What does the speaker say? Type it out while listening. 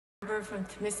member from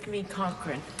Timiskaming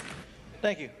Cochrane.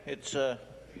 Thank you. It's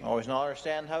always an honour to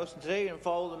stand in the House today and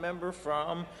follow the member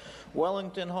from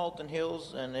Wellington Halton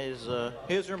Hills and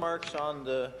his remarks on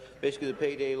basically the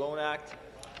Payday Loan Act.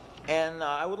 And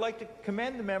I would like to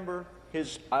commend the member.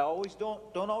 I always don't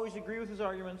always agree with his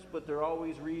arguments, but they're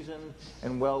always reasoned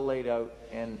and well laid out.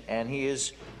 And he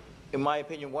is, in my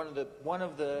opinion, one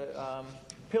of the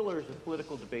pillars of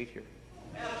political debate here.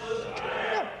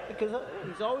 Yeah, because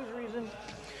he's always reasoned.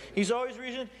 He's always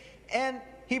reasoned, and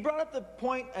he brought up the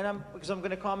point, and because I'm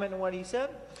going to comment on what he said,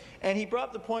 and he brought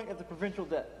up the point of the provincial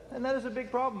debt, and that is a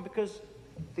big problem because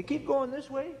if they keep going this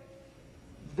way,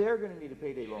 they're going to need a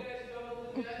payday loan.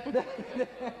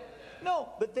 No,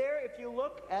 but if you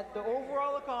look at the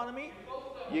overall economy,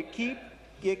 you keep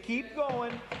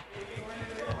going.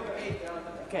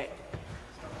 Okay.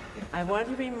 I want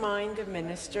to remind the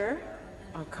Minister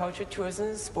of Culture, Tourism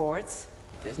and Sports,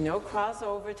 there's no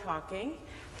crossover talking.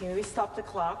 Can we stop the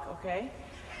clock, okay?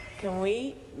 Can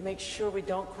we make sure we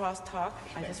don't cross-talk?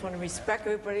 I just want to respect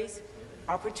everybody's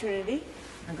opportunity.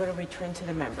 I'm going to return to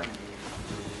the member.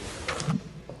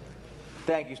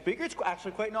 Thank you, Speaker. It's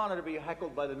actually quite an honour to be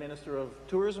heckled by the Minister of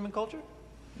Tourism and Culture.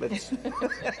 But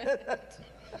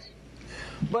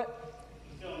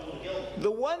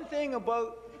the one thing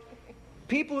about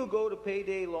people who go to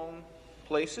payday loan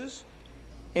places,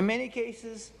 in many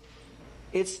cases,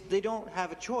 they don't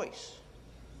have a choice,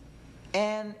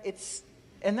 and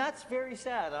that's very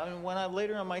sad. I mean,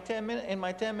 later in my 10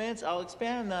 minutes, I'll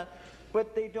expand on that.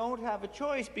 But they don't have a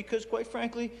choice because, quite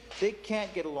frankly, they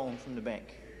can't get a loan from the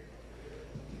bank,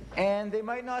 and they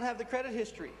might not have the credit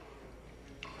history,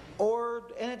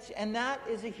 and that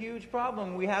is a huge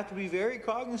problem. We have to be very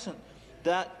cognizant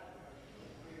that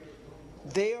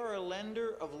they are a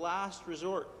lender of last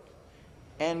resort.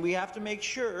 And we have to make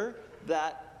sure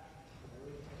that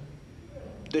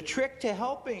the trick to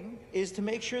helping is to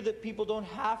make sure that people don't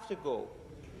have to go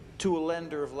to a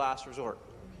lender of last resort.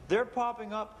 They're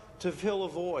popping up to fill a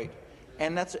void,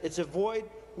 and it's a void.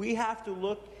 We have to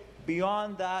look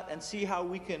beyond that and see how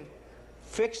we can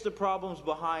fix the problems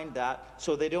behind that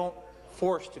so they don't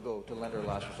force to go to lender of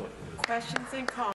last resort. Questions and comments.